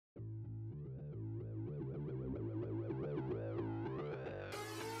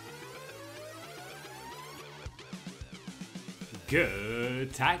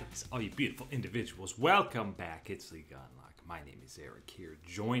Good tidings, all you beautiful individuals. Welcome back. It's League Unlock. My name is Eric here,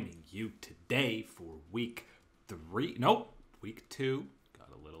 joining you today for week 2. Got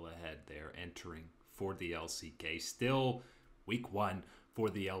a little ahead there, entering for the LCK. Still week 1 for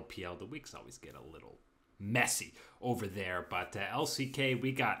the LPL. The weeks always get a little messy over there, but LCK,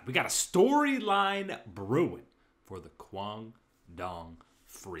 we got a storyline brewing for the Guangdong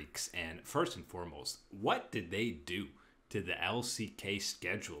Freaks. And first and foremost, what did they do to the LCK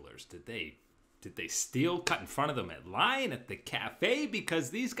schedulers? Did they steal, cut in front of them at line at the cafe? Because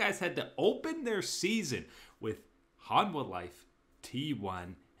these guys had to open their season with Hanwha Life,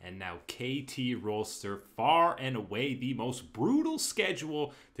 T1, and now KT Rolster. Far and away the most brutal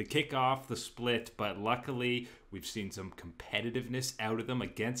schedule to kick off the split, but luckily we've seen some competitiveness out of them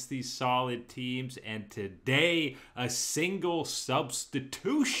against these solid teams, and today a single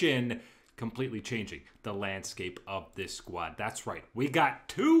substitution completely changing the landscape of this squad. That's right, we got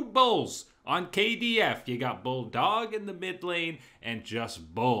 2 Bulls on KDF. You got Bulldog in the mid lane and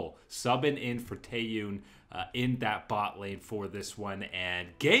just Bull subbing in for Taeyun in that bot lane for this one. And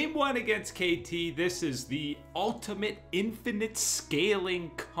game 1 against KT, this is the ultimate infinite scaling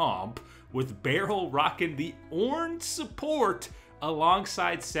comp with Beryl rocking the orange support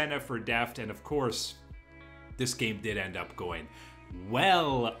alongside Senna for Deft. And of course, this game did end up going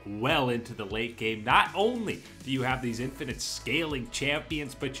well into the late game. Not only do you have these infinite scaling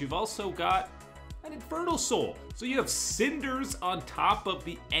champions, but you've also got an Infernal Soul. So you have Cinders on top of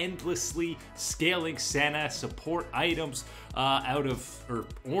the endlessly scaling Senna support items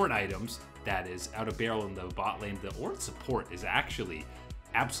Ornn items, that is, out of Beryl in the bot lane. The Ornn support is actually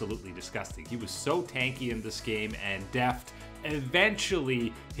absolutely disgusting. He was so tanky in this game, and Deft,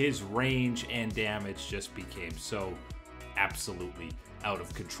 eventually his range and damage just became so absolutely out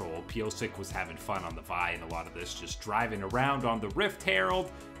of control. Piosik was having fun on the Vi and a lot of this, just driving around on the Rift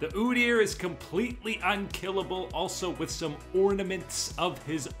Herald. The Udyr is completely unkillable, also with some ornaments of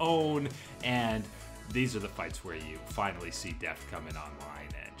his own. And these are the fights where you finally see Deft coming online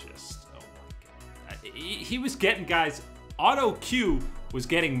and just, oh my god. He was getting guys, auto Q was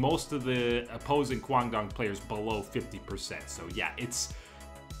getting most of the opposing Guangdong players below 50%. So yeah,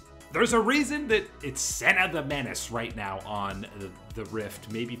 there's a reason that it's Senna the Menace right now on the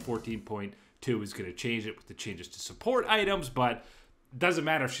Rift. Maybe 14.2 is going to change it with the changes to support items, but it doesn't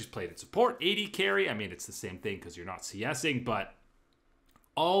matter if she's played at support, AD carry. I mean, it's the same thing because you're not CSing, but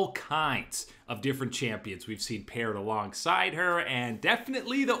all kinds of different champions we've seen paired alongside her, and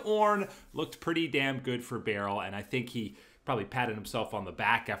definitely the Ornn looked pretty damn good for Beryl, and I think he probably patted himself on the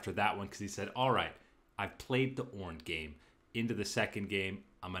back after that one because he said, all right, I've played the Ornn game into the second game.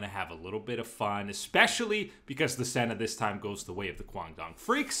 I'm going to have a little bit of fun, especially because the Senna this time goes the way of the Guangdong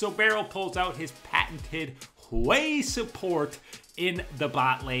Freaks. So Beryl pulls out his patented Hui support in the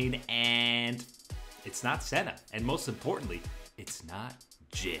bot lane, and it's not Senna. And most importantly, it's not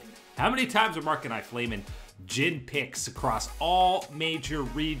Jhin. How many times are Mark and I flaming Jhin picks across all major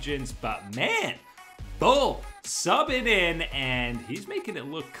regions? But man, Bull subbing in, and he's making it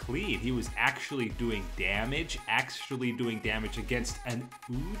look clean. He was actually doing damage against an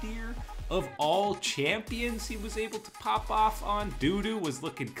Udyr of all champions. He was able to pop off on. Dudu was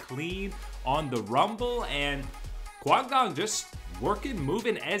looking clean on the Rumble, and Guangdong just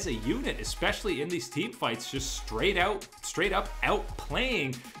moving as a unit, especially in these team fights, just straight up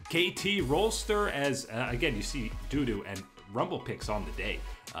outplaying KT Rolster as, again, you see Dudu and Rumble picks on the day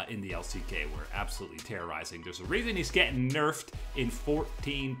in the LCK were absolutely terrorizing. There's a reason he's getting nerfed in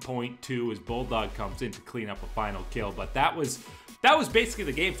 14.2 as Bulldog comes in to clean up a final kill, but that was basically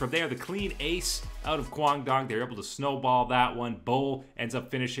the game from there. The clean ace out of Guangdong. They're able to snowball that one. Bull ends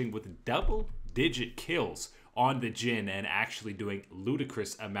up finishing with double-digit kills on the Jhin and actually doing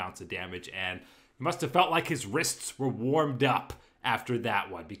ludicrous amounts of damage, and he must have felt like his wrists were warmed up after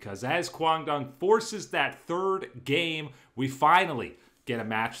that one, because as Guangdong forces that third game, we finally get a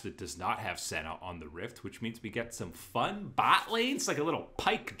match that does not have Senna on the Rift, which means we get some fun bot lanes, like a little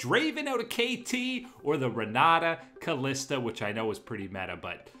Pyke Draven out of KT, or the Renata Kalista, which I know is pretty meta,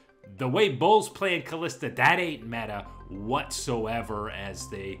 but the way Bull's playing Kalista, that ain't meta whatsoever, as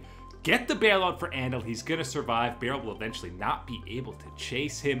they get the bailout for Andal. He's going to survive. Beryl will eventually not be able to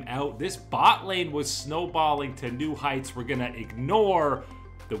chase him out. This bot lane was snowballing to new heights. We're going to ignore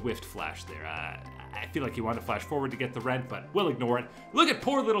the whiffed flash there. I feel like he wanted to flash forward to get the rent, but we'll ignore it. Look at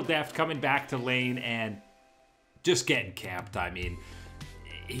poor little Deft coming back to lane and just getting camped. I mean,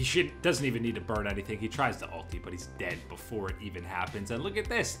 he doesn't even need to burn anything. He tries to ulti, but he's dead before it even happens. And look at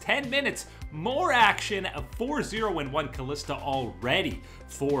this, 10 minutes, more action, a 4-0 and 1 Kalista already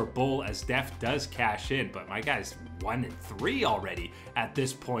for Bull as Def does cash in. But my guy's 1-3 already at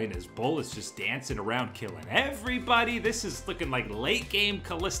this point as Bull is just dancing around, killing everybody. This is looking like late game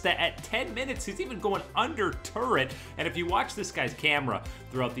Kalista at 10 minutes. He's even going under turret. And if you watch this guy's camera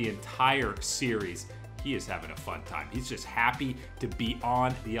throughout the entire series, he is having a fun time. He's just happy to be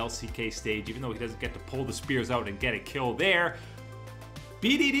on the LCK stage, even though he doesn't get to pull the spears out and get a kill there.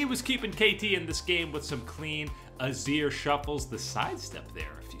 BDD was keeping KT in this game with some clean Azir shuffles. The sidestep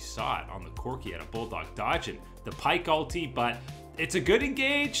there, if you saw it on the Corki, at a Bulldog dodging the Pike ulti, but it's a good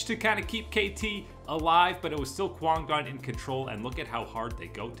engage to kind of keep KT alive, but it was still Kwangdong in control, and look at how hard they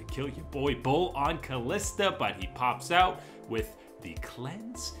go to kill your boy Bull on Kalista, but he pops out with the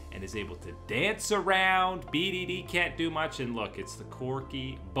cleanse and is able to dance around. BDD can't do much, and look, it's the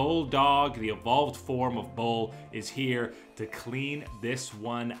Corki Bulldog, the evolved form of Bull, is here to clean this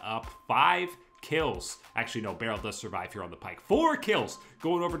one up. 5 kills. Actually, no, Beryl does survive here on the Pike. 4 kills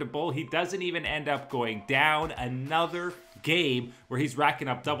going over to Bull. He doesn't even end up going down. Another game where he's racking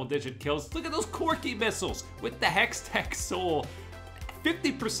up double-digit kills. Look at those Corki missiles with the Hex Tech Soul.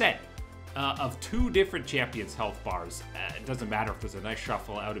 50% of 2 different champions' health bars. It doesn't matter if there's a nice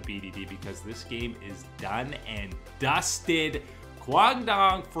shuffle out of BDD because this game is done and dusted.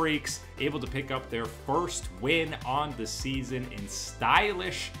 Kwangdong Freaks able to pick up their first win on the season in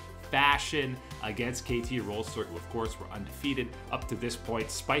stylish fashion against KT. Roll Circle, of course, were undefeated up to this point.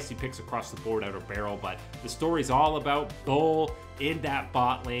 Spicy picks across the board out of Beryl, but the story's all about Bull in that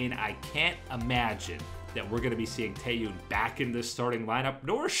bot lane. I can't imagine that we're going to be seeing Taeyun back in this starting lineup,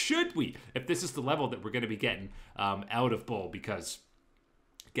 nor should we, if this is the level that we're going to be getting out of Bull, because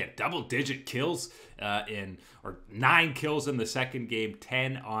again, double-digit kills or 9 kills in the second game,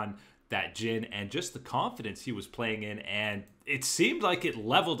 10 on that Jhin, and just the confidence he was playing in, and it seemed like it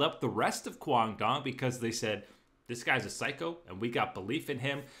leveled up the rest of Kwangdong because they said, this guy's a psycho, and we got belief in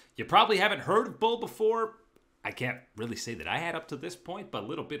him. You probably haven't heard of Bull before. I can't really say that I had up to this point, but a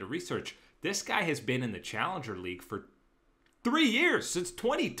little bit of research. This guy has been in the Challenger League for 3 years. Since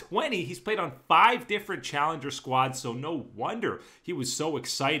 2020, he's played on 5 different Challenger squads, so no wonder he was so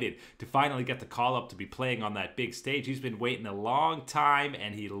excited to finally get the call up to be playing on that big stage. He's been waiting a long time,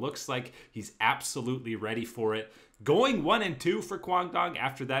 and he looks like he's absolutely ready for it. Going 1-2 for Kwangdong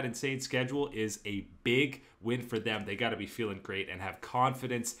after that insane schedule is a big win for them. They got to be feeling great and have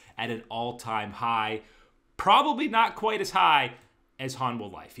confidence at an all-time high. Probably not quite as high as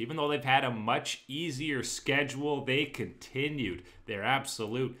Hanwha Life. Even though they've had a much easier schedule, they continued their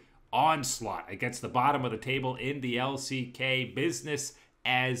absolute onslaught against the bottom of the table in the LCK. Business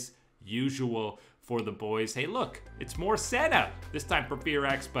as usual for the boys. Hey, look, it's more Senna this time for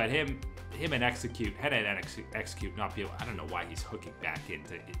FearX, but him and Execute, head and Execute not be able, I don't know why he's hooking back in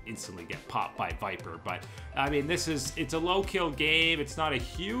to instantly get popped by Viper, but I mean, it's a low kill game. It's not a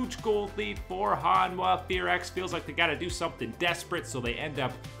huge gold lead for Hanwha. FearX feels like they got to do something desperate, so they end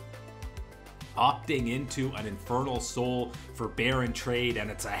up opting into an Infernal Soul for Baron trade,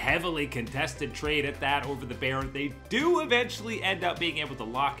 and it's a heavily contested trade at that over the Baron. They do eventually end up being able to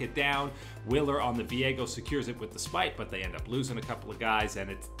lock it down. Willer on the Viego secures it with the Smite, but they end up losing a couple of guys,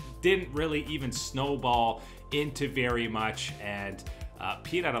 and it didn't really even snowball into very much, and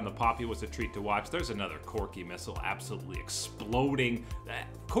Peanut on the Poppy was a treat to watch. There's another Corki missile absolutely exploding.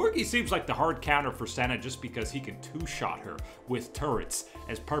 Corki seems like the hard counter for Senna just because he can 2-shot her with turrets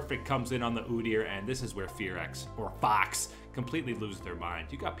as Perfect comes in on the Udyr, and this is where FearX or Fox completely lose their mind.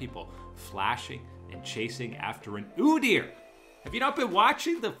 You got people flashing and chasing after an Udyr. Have you not been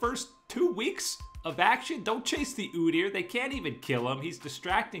watching the first 2 weeks of action? Don't chase the Udyr. They can't even kill him. He's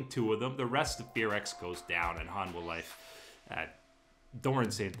distracting 2 of them. The rest of FearX goes down, and Hanwha Life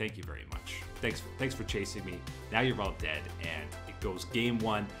Doran saying thank you very much. Thanks for chasing me. Now you're all dead, and it goes game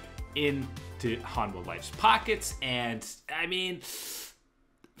 1 into Hanwha Life's pockets. And I mean,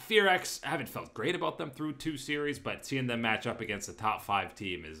 FearX, I haven't felt great about them through 2 series, but seeing them match up against a top 5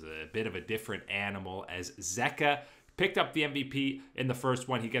 team is a bit of a different animal, as Zeka picked up the MVP in the first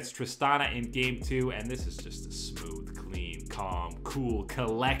one. He gets Tristana in game 2, and this is just a smooth, clean, calm, cool,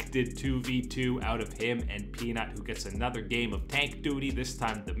 collected 2v2 out of him and Peanut, who gets another game of tank duty, this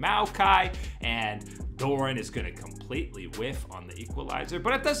time the Maokai, and Doran is going to completely whiff on the equalizer,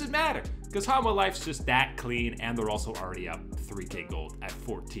 but it doesn't matter because Hanwha Life's just that clean, and they're also already up 3k gold at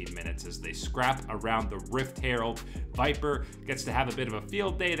 14 minutes as they scrap around the Rift Herald. Viper gets to have a bit of a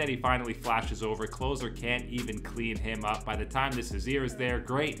field day that he finally flashes over. Closer can't even clean him up. By the time this Azir is there,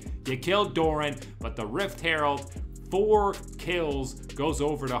 great, you killed Doran, but the Rift Herald 4 kills, goes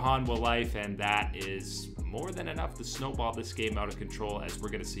over to Hanwha Life, and that is more than enough to snowball this game out of control, as we're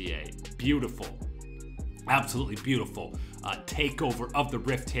going to see a beautiful, absolutely beautiful takeover of the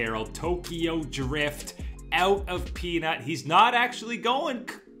Rift Herald. Tokyo Drift out of Peanut. He's not actually going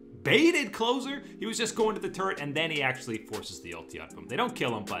baited closer. He was just going to the turret, and then he actually forces the ulti on him. They don't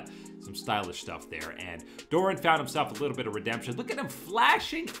kill him, but some stylish stuff there. And Doran found himself a little bit of redemption. Look at him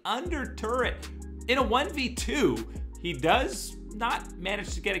flashing under turret. In a 1v2, he does not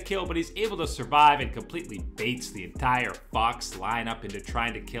manage to get a kill, but he's able to survive and completely baits the entire Fox lineup into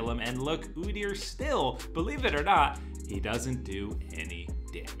trying to kill him. And look, Udyr still, believe it or not, he doesn't do any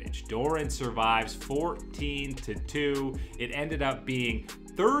damage. Doran survives 14-2. It ended up being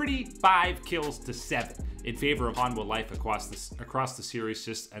 35 kills to 7 in favor of Hanwha Life across the series.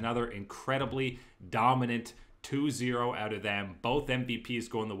 Just another incredibly dominant 2-0 out of them. Both MVPs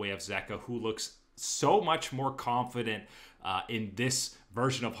going the way of Zeka, who looks so much more confident in this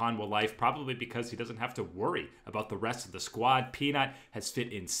version of Hanwha Life, probably because he doesn't have to worry about the rest of the squad. Peanut has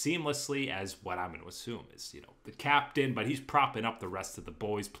fit in seamlessly as what I'm going to assume is, the captain, but he's propping up the rest of the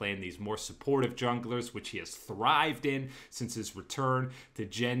boys, playing these more supportive junglers, which he has thrived in since his return to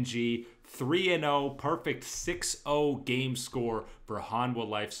Gen G. 3-0, perfect 6-0 game score for Hanwha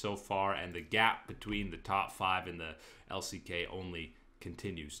Life so far, and the gap between the top 5 and the LCK only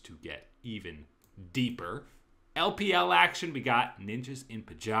continues to get even deeper. LPL action, we got Ninjas in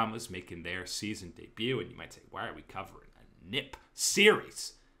Pajamas making their season debut, and you might say, why are we covering a NIP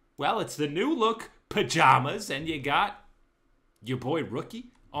series? Well, it's the new look Pajamas, and you got your boy Rookie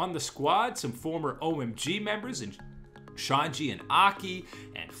on the squad, some former OMG members, and Shanji and Aki,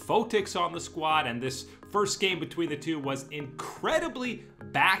 and Photix on the squad, and this first game between the two was incredibly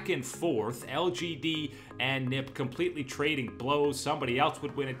back and forth. LGD and NIP completely trading blows. Somebody else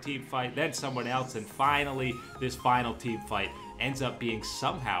would win a team fight, then someone else, and finally, this final team fight ends up being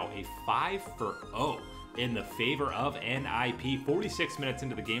somehow a 5-0 in the favor of NIP. 46 minutes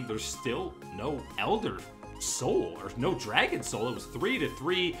into the game, there's still no Elder Soul, or no Dragon Soul. It was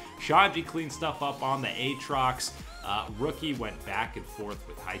 3-3. Shanji cleaned stuff up on the Aatrox. Rookie went back and forth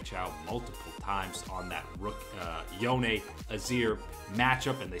with Haichao multiple times on that Yone Azir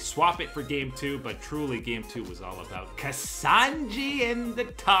matchup, and they swap it for game 2, but truly game 2 was all about Kasanji in the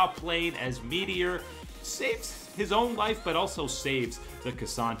top lane as Meteor saves his own life, but also saves the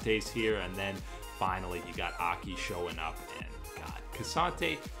Kasantes here. And then finally you got Aki showing up, and God,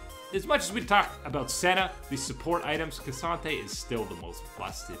 Kasante, as much as we talk about Senna, the support items, Kasante is still the most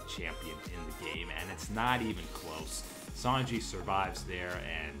busted champion in the game, and it's not even close. Sanji survives there,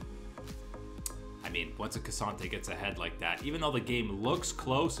 and I mean, once a Kasante gets ahead like that, even though the game looks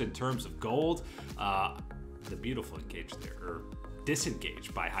close in terms of gold, the beautiful engage there, or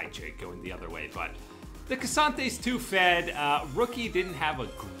disengage by Haiche going the other way, but the Kasante's too fed. Rookie didn't have a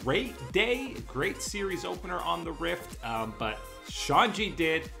great day, great series opener on the Rift, but Shanji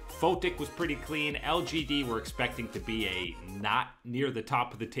did. Photic was pretty clean. LGD were expecting to be a not near the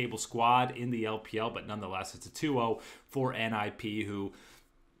top of the table squad in the LPL, but nonetheless, it's a 2-0 for NIP, who,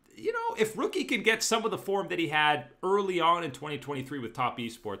 if Rookie can get some of the form that he had early on in 2023 with Top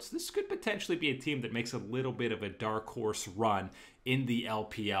Esports, this could potentially be a team that makes a little bit of a dark horse run in the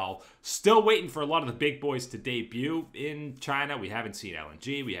LPL. Still waiting for a lot of the big boys to debut in China. We haven't seen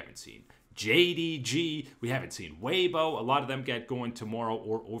LNG. We haven't seen JDG. We haven't seen Weibo. A lot of them get going tomorrow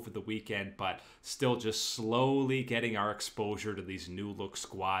or over the weekend, but still just slowly getting our exposure to these new look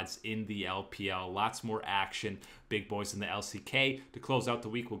squads in the LPL. Lots more action. Big boys in the LCK. To close out the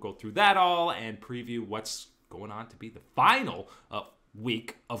week, we'll go through that all and preview what's going on to be the final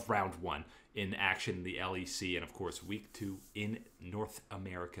week of round 1 in action in the LEC, and of course week 2 in North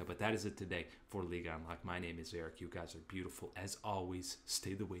America. But that is it today for League Unlocked. My name is Eric. You guys are beautiful as always.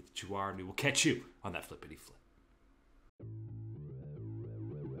 Stay the way that you are, and we will catch you on that flippity flip.